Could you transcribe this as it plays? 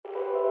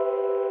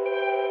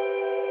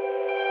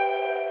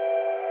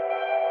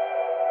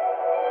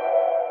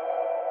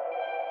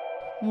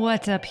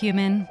What's up,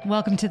 human?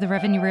 Welcome to the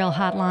Revenue Reel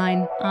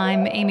Hotline.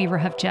 I'm Amy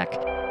Rahevchek.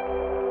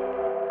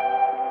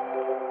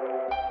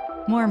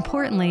 More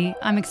importantly,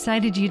 I'm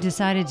excited you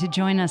decided to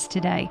join us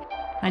today.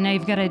 I know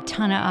you've got a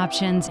ton of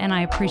options, and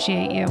I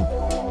appreciate you.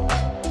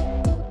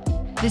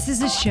 This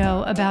is a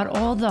show about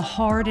all the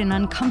hard and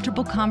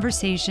uncomfortable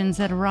conversations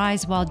that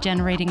arise while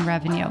generating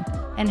revenue,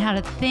 and how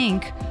to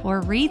think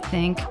or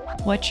rethink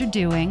what you're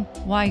doing,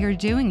 why you're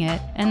doing it,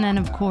 and then,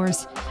 of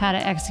course, how to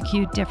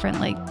execute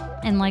differently.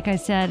 And like I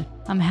said,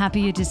 I'm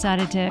happy you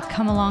decided to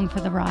come along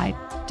for the ride.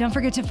 Don't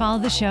forget to follow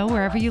the show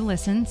wherever you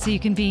listen so you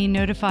can be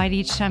notified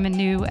each time a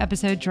new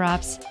episode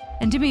drops.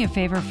 And do me a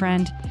favor,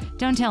 friend,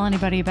 don't tell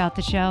anybody about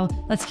the show.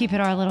 Let's keep it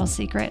our little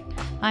secret.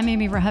 I'm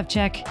Amy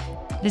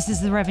Rahevchek. This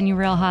is the Revenue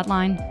Reel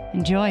Hotline.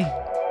 Enjoy.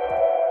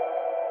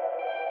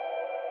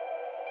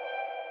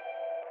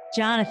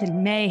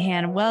 Jonathan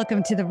Mahan,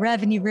 welcome to the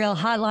Revenue Reel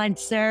Hotline,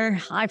 sir.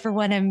 I, for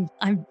one,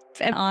 I'm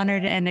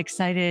honored and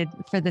excited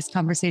for this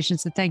conversation.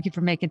 So thank you for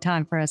making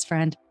time for us,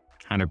 friend.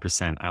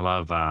 100%. I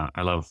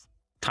love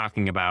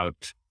talking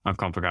about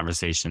uncomfortable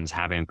conversations,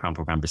 having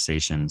uncomfortable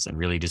conversations, and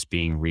really just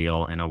being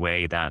real in a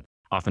way that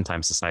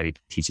oftentimes society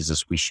teaches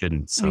us we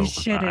shouldn't. So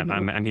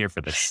I'm here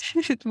for this.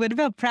 What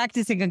about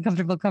practicing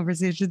uncomfortable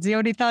conversations? You have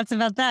any thoughts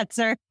about that,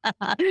 sir?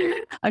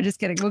 I'm just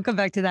kidding. We'll come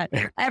back to that.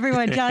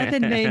 Everyone,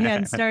 Jonathan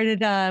Mahan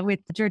started with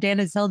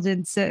Jordana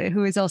Zeldin,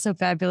 who is also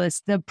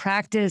fabulous, the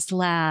Practice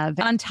Lab.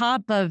 On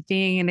top of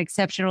being an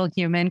exceptional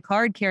human,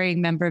 card-carrying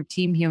member of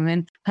Team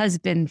Human,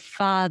 husband,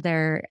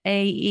 father,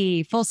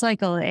 AE, full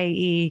cycle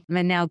AE,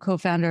 and now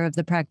co-founder of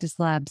the Practice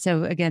Lab.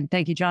 So again,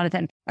 thank you,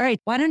 Jonathan. All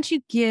right. Why don't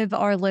you give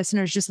our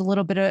listeners just a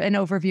little bit of an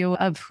overview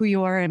of who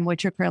you are and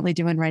what you're currently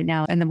doing right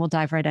now, and then we'll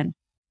dive right in.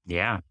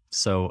 Yeah.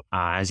 So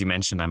as you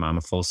mentioned, I'm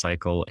a full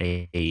cycle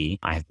AE.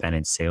 I have been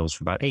in sales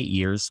for about 8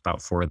 years,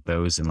 about 4 of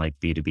those in like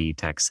B2B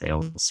tech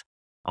sales.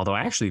 Although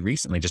I actually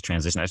recently just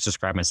transitioned. I just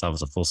described myself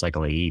as a full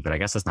cycle AE, but I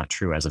guess that's not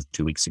true as of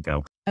 2 weeks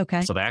ago.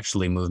 Okay. So they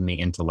actually moved me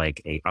into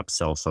like a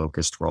upsell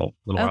focused role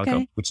a little while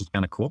ago, which is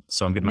kind of cool.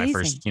 So I'm getting my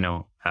first,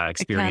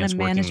 experience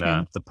working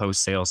the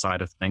post sale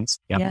side of things.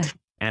 Yep. Yeah.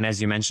 And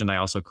as you mentioned, I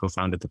also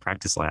co-founded the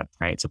Practice Lab,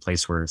 right? It's a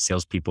place where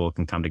salespeople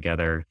can come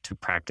together to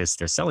practice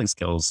their selling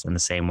skills in the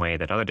same way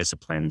that other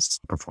disciplines,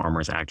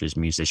 performers, actors,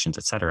 musicians,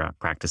 et cetera,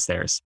 practice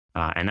theirs.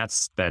 And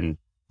that's been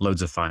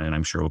loads of fun, and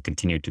I'm sure will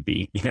continue to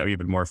be,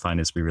 even more fun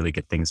as we really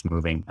get things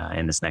moving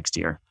in this next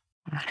year.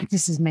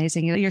 This is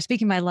amazing. You're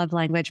speaking my love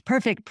language.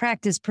 Perfect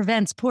practice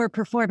prevents poor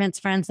performance,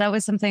 friends. That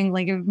was something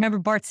like, remember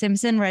Bart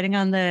Simpson writing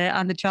on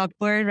the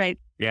chalkboard, right?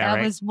 Yeah,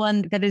 that was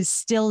one that is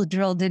still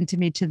drilled into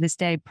me to this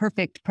day.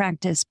 Perfect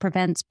practice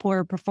prevents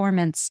poor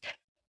performance.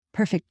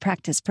 Perfect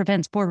practice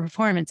prevents poor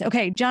performance.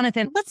 Okay,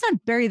 Jonathan, let's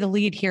not bury the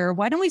lead here.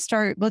 Why don't we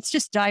start? Let's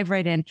just dive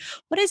right in.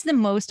 What is the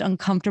most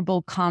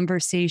uncomfortable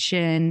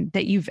conversation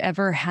that you've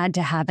ever had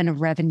to have in a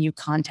revenue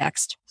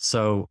context?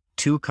 So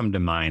 2 come to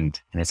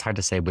mind, and it's hard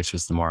to say which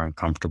was the more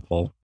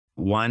uncomfortable.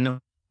 One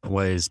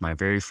was my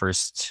very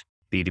first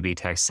B2B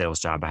tech sales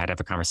job. I had to have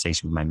a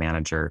conversation with my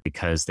manager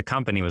because the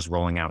company was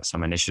rolling out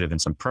some initiative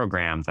and some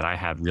program that I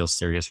had real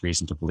serious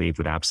reason to believe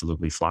would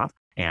absolutely flop.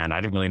 And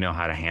I didn't really know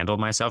how to handle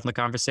myself in the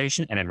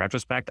conversation. And in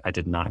retrospect, I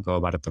did not go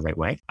about it the right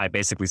way. I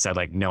basically said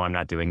like, no, I'm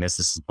not doing this.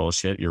 This is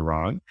bullshit. You're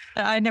wrong.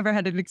 I never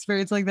had an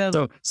experience like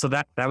that. So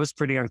that was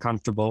pretty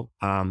uncomfortable.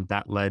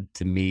 That led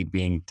to me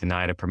being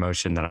denied a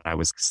promotion that I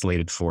was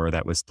slated for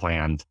that was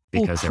planned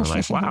because they were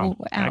like, wow,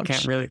 I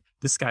can't really,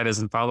 this guy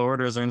doesn't follow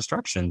orders or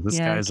instructions. This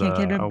guy's a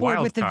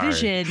wild with card. The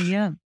vision.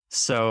 Yeah.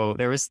 So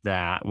there was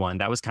that one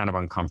that was kind of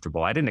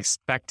uncomfortable. I didn't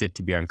expect it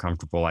to be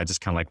uncomfortable. I just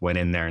kind of like went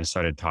in there and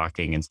started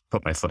talking and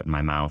put my foot in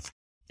my mouth.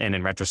 And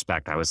in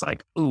retrospect, I was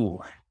like, ooh,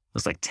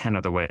 there's like 10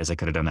 other ways I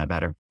could have done that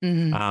better.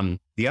 Mm-hmm.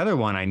 The other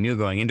one I knew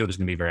going into it was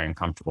going to be very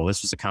uncomfortable.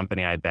 This was a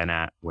company I'd been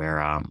at where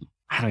I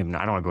don't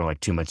want to go into like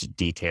too much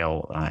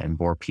detail and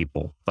bore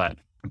people, but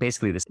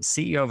basically the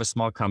CEO of a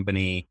small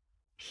company,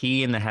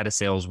 he and the head of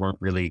sales weren't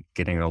really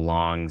getting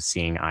along,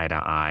 seeing eye to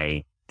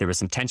eye. There was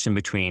some tension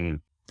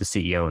between the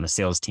CEO and the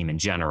sales team in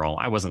general.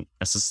 I wasn't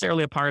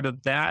necessarily a part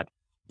of that,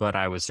 but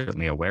I was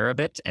certainly aware of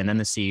it. And then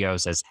the CEO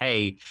says,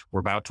 hey, we're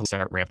about to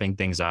start ramping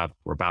things up.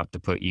 We're about to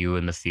put you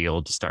in the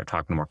field to start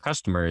talking to more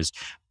customers.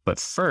 But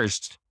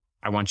first,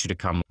 I want you to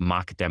come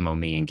mock demo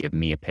me and give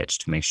me a pitch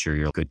to make sure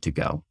you're good to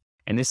go.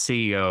 And this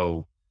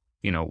CEO,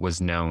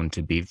 was known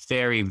to be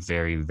very,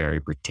 very, very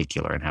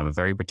particular and have a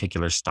very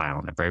particular style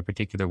and a very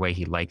particular way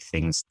he liked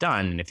things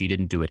done. And if he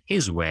didn't do it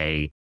his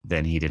way,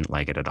 then he didn't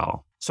like it at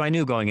all. So I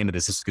knew going into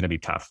this was going to be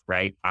tough,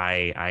 right?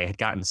 I had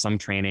gotten some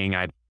training.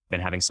 I'd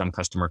been having some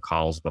customer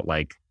calls, but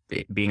like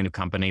being a new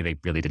company, they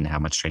really didn't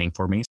have much training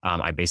for me.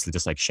 I basically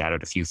just like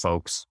shadowed a few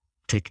folks,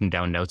 taking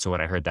down notes of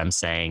what I heard them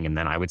saying. And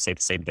then I would say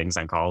the same things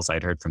on calls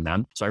I'd heard from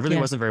them. So I really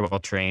wasn't very well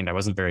trained. I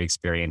wasn't very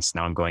experienced.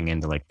 Now I'm going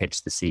in to like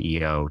pitch the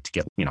CEO to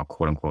get,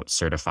 quote unquote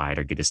certified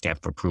or get a stamp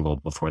of approval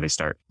before they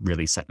start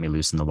really setting me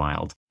loose in the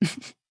wild.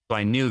 So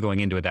I knew going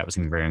into it, that was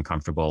going to be very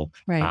uncomfortable.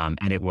 Right.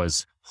 And it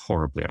was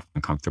horribly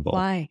uncomfortable.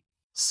 Why?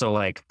 So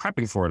like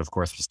prepping for it, of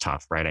course, was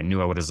tough, right? I knew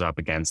what I was up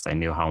against. I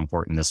knew how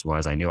important this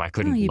was. I knew I Oh,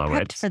 couldn't you blow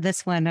prepped it. for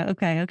this one.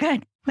 Okay.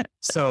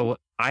 So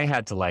I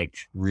had to like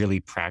really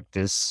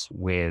practice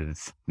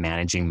with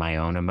managing my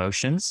own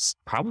emotions,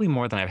 probably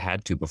more than I've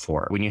had to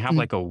before. When you have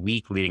like a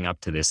week leading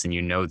up to this and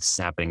you know this is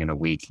happening in a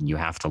week and you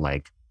have to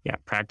like,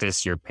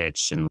 practice your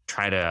pitch and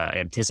try to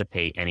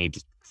anticipate any,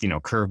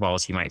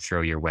 curveballs he might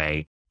throw your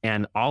way.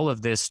 And all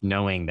of this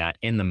knowing that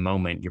in the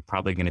moment, you're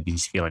probably going to be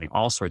feeling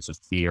all sorts of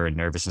fear and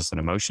nervousness and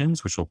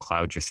emotions, which will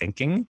cloud your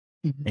thinking.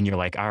 Mhm. And you're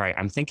like, all right,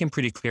 I'm thinking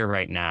pretty clear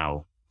right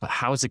now, but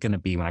how is it going to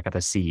be when I got the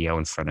CEO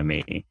in front of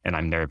me and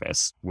I'm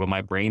nervous? Will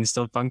my brain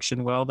still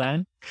function well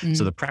then?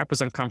 So the prep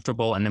was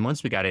uncomfortable. And then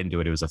once we got into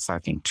it, it was a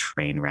fucking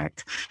train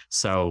wreck.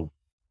 So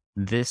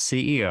this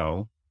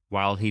CEO,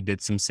 while he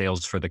did some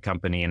sales for the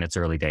company in its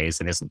early days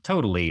and isn't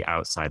totally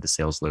outside the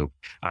sales loop,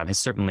 has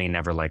certainly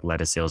never like led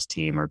a sales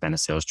team or been a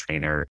sales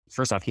trainer.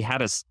 First off, he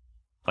had us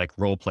like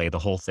role play the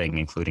whole thing,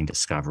 including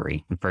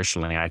discovery. And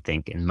personally, I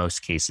think in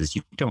most cases,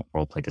 you don't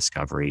role play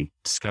discovery.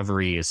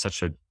 Discovery is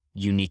such a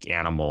unique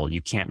animal.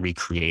 You can't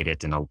recreate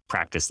it in a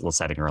practice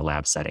setting or a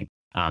lab setting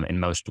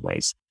in most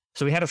ways.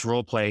 So we had us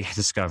role play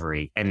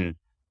discovery and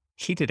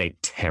he did a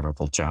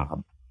terrible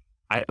job.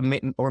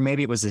 Or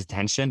maybe it was his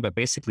intention, but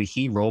basically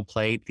he role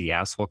played the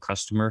asshole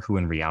customer who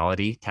in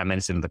reality, 10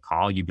 minutes into the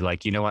call, you'd be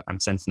like, you know what? I'm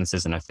sensing this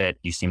isn't a fit.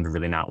 You seem to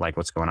really not like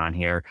what's going on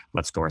here.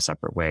 Let's go our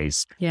separate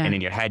ways. Yeah. And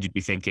in your head, you'd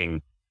be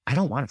thinking, I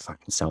don't want to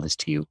fucking sell this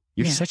to you.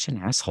 You're such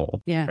an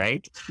asshole. Yeah.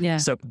 Right? Yeah.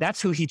 So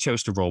that's who he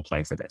chose to role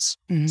play for this.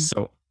 Mhm.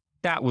 So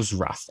that was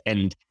rough.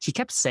 And he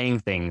kept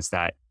saying things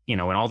that, in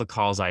all the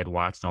calls I had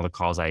watched and all the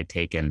calls I had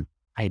taken,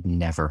 I had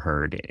never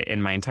heard.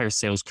 In my entire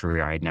sales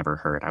career, I had never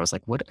heard. I was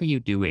like, what are you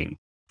doing?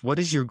 What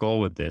is your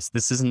goal with this?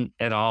 This isn't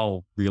at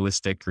all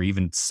realistic or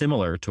even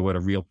similar to what a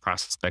real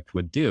prospect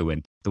would do.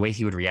 And the way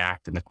he would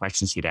react and the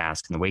questions he'd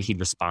ask and the way he'd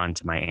respond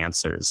to my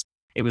answers,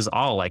 it was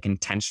all like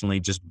intentionally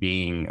just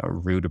being a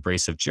rude,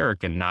 abrasive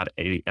jerk and not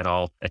at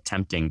all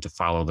attempting to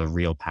follow the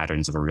real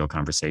patterns of a real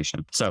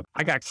conversation. So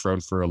I got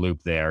thrown for a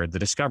loop there. The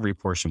discovery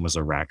portion was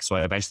a wreck. So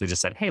I eventually just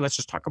said, hey, let's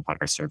just talk about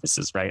our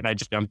services, right? And I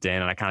just jumped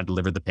in and I kind of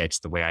delivered the pitch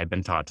the way I'd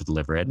been taught to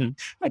deliver it. And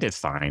I did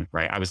fine,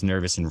 right? I was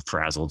nervous and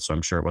frazzled, so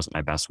I'm sure it wasn't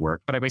my best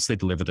work, but I basically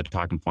delivered the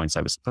talking points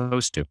I was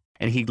supposed to.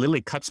 And he literally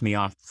cuts me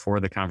off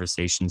before the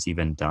conversation's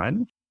even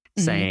done,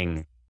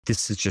 saying,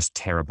 this is just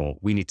terrible.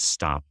 We need to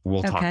stop.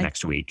 We'll talk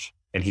next week.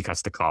 And he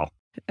cuts the call.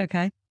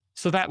 Okay.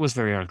 So that was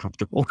very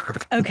uncomfortable.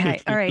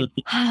 Okay. All right.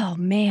 Oh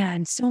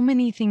man, so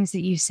many things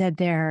that you said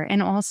there.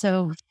 And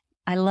also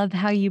I love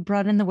how you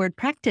brought in the word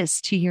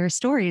practice to your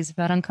stories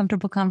about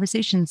uncomfortable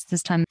conversations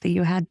this time that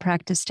you had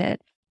practiced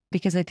it,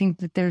 because I think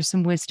that there's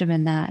some wisdom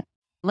in that.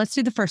 Let's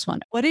do the first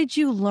one. What did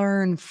you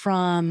learn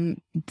from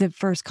the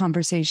first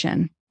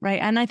conversation?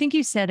 Right. And I think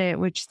you said it,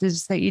 which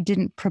is that you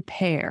didn't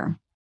prepare.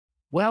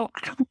 Well,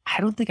 I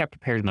don't think I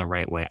prepared in the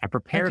right way. I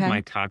prepared my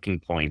talking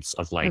points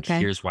of like,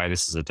 here's why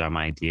this is a dumb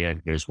idea.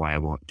 And here's why I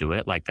won't do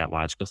it. Like that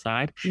logical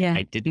side. Yeah.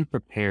 I didn't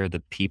prepare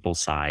the people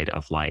side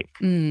of like,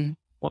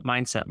 what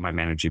mindset my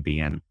manager be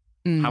in?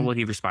 How will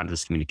he respond to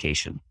this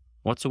communication?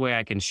 What's a way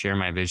I can share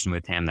my vision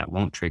with him that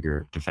won't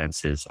trigger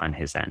defenses on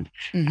his end?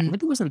 I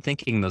really wasn't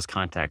thinking in those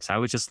contexts. I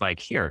was just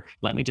like, here,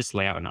 let me just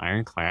lay out an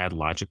ironclad,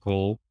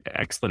 logical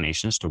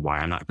explanation as to why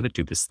I'm not going to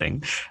do this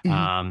thing.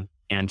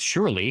 And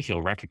surely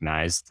he'll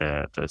recognize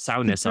the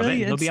soundness of it.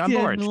 He'll be on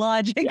board.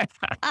 Logic.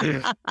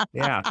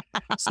 Yeah.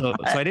 So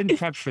I didn't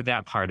prep for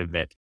that part of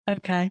it.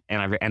 Okay.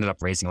 And I ended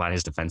up raising a lot of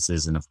his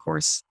defenses and of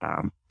course,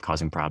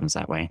 causing problems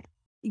that way.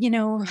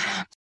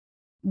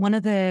 One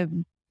of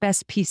the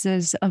best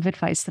pieces of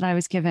advice that I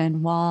was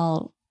given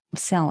while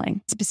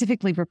selling,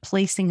 specifically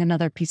replacing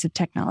another piece of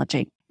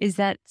technology, is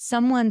that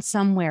someone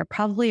somewhere,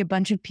 probably a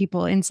bunch of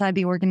people inside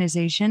the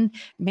organization,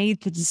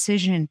 made the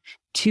decision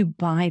to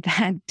buy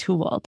that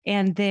tool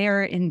and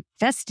they're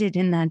invested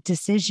in that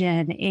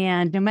decision.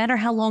 And no matter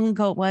how long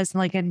ago it was,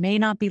 like it may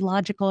not be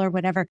logical or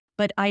whatever,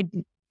 but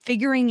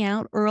figuring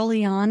out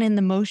early on in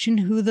the motion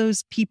who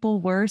those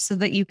people were so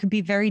that you could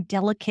be very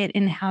delicate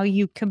in how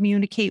you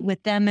communicate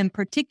with them in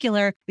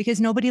particular, because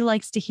nobody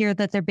likes to hear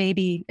that their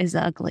baby is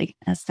ugly,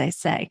 as they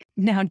say.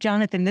 Now,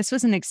 Jonathan, this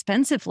was an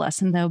expensive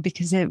lesson though,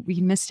 because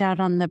we missed out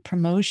on the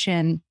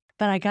promotion.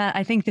 But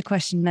I think the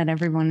question that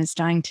everyone is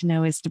dying to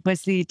know is, did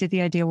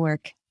the idea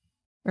work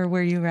or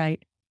were you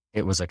right?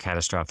 It was a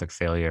catastrophic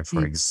failure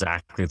for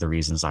exactly the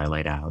reasons I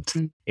laid out.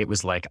 It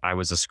was like I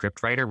was a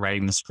script writer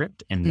writing the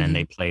script and then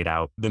they played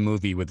out the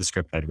movie with the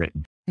script I'd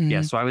written.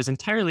 Yeah, so I was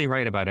entirely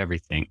right about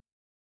everything.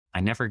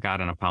 I never got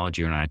an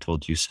apology when I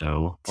told you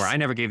so, or I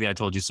never gave the I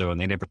told you so and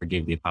they never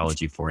gave the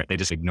apology for it. They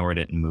just ignored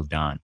it and moved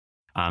on.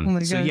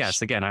 So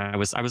yes, again, I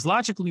was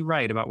logically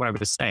right about what I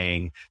was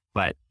saying,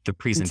 but the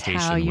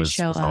presentation was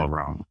all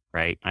wrong,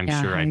 right? I'm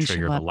sure I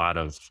triggered a lot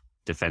of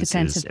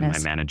defenses in my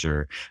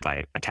manager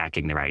by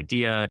attacking their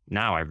idea.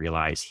 Now I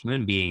realize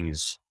human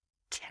beings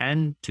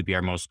tend to be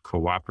our most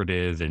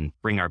cooperative and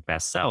bring our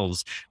best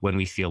selves when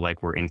we feel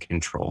like we're in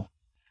control.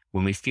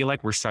 when we feel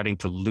like we're starting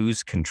to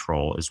lose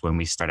control is when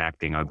we start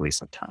acting ugly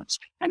sometimes.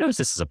 I notice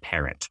this as a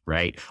parent,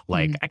 right?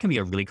 Like I can be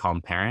a really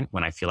calm parent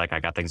when I feel like I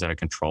got things under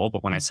control,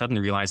 but when I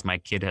suddenly realize my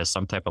kid has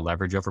some type of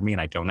leverage over me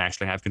and I don't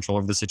actually have control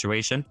over the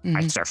situation,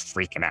 I start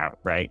freaking out,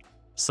 right?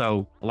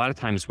 So a lot of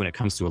times when it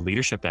comes to a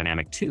leadership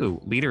dynamic too,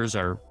 leaders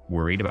are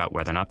worried about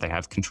whether or not they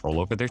have control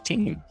over their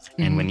team.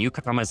 And when you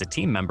come as a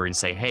team member and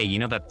say, hey, you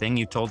know that thing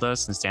you told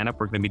us in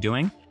stand-up we're going to be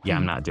doing? Yeah,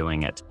 I'm not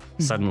doing it.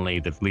 Suddenly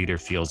the leader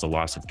feels a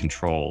loss of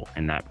control,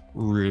 and that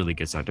really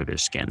gets under their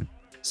skin.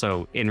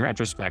 So in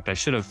retrospect, I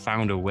should have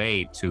found a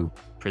way to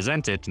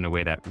present it in a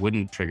way that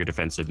wouldn't trigger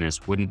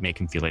defensiveness, wouldn't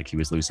make him feel like he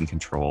was losing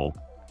control,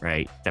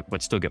 right? That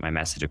would still get my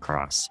message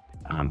across.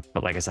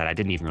 But like I said, I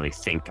didn't even really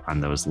think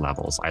on those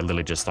levels. I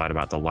literally just thought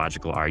about the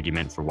logical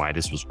argument for why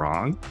this was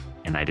wrong.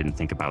 And I didn't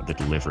think about the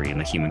delivery and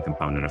the human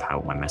component of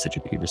how my message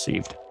would be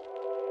received.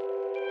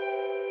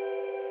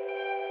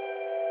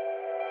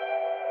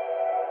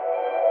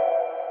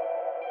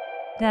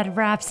 That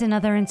wraps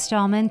another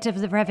installment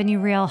of the Revenue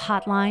Reel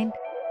Hotline.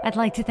 I'd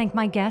like to thank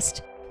my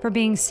guest for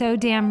being so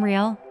damn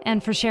real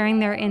and for sharing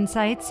their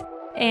insights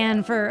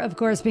and for, of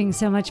course, being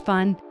so much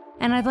fun.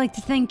 And I'd like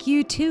to thank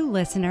you too,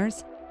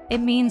 listeners. It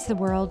means the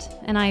world,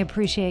 and I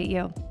appreciate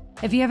you.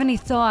 If you have any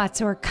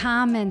thoughts or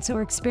comments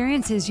or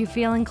experiences you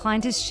feel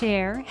inclined to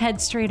share,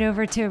 head straight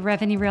over to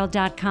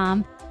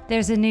revenuereel.com.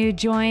 There's a new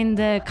Join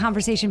the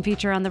Conversation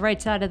feature on the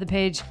right side of the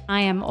page.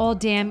 I am all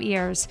damn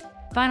ears.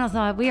 Final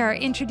thought, we are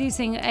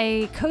introducing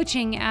a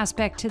coaching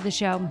aspect to the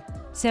show.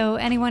 So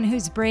anyone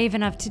who's brave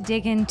enough to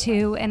dig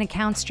into an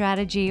account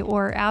strategy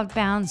or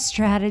outbound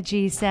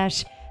strategy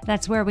sesh,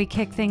 that's where we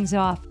kick things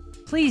off.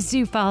 Please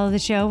do follow the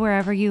show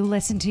wherever you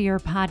listen to your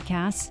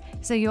podcasts,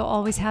 so you'll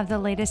always have the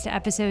latest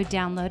episode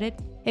downloaded.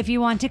 If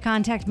you want to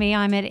contact me,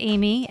 I'm at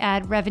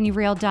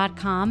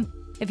amy@revenuereel.com.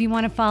 If you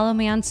want to follow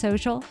me on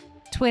social,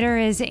 Twitter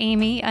is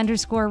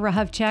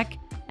Amy_Rahovchek,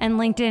 and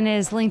LinkedIn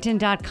is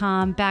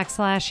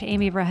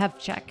linkedin.com/Amy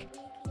Rahovchek.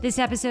 This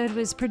episode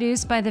was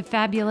produced by the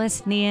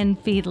fabulous Nian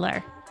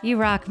Fiedler. You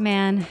rock,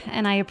 man,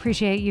 and I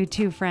appreciate you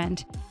too,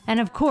 friend. And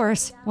of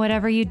course,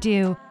 whatever you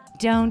do,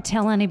 don't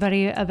tell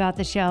anybody about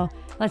the show.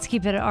 Let's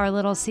keep it our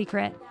little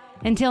secret.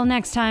 Until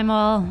next time,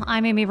 all,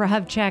 I'm Amy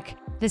Rahovchek.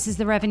 This is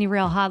the Revenue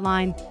Reel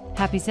Hotline.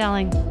 Happy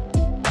selling.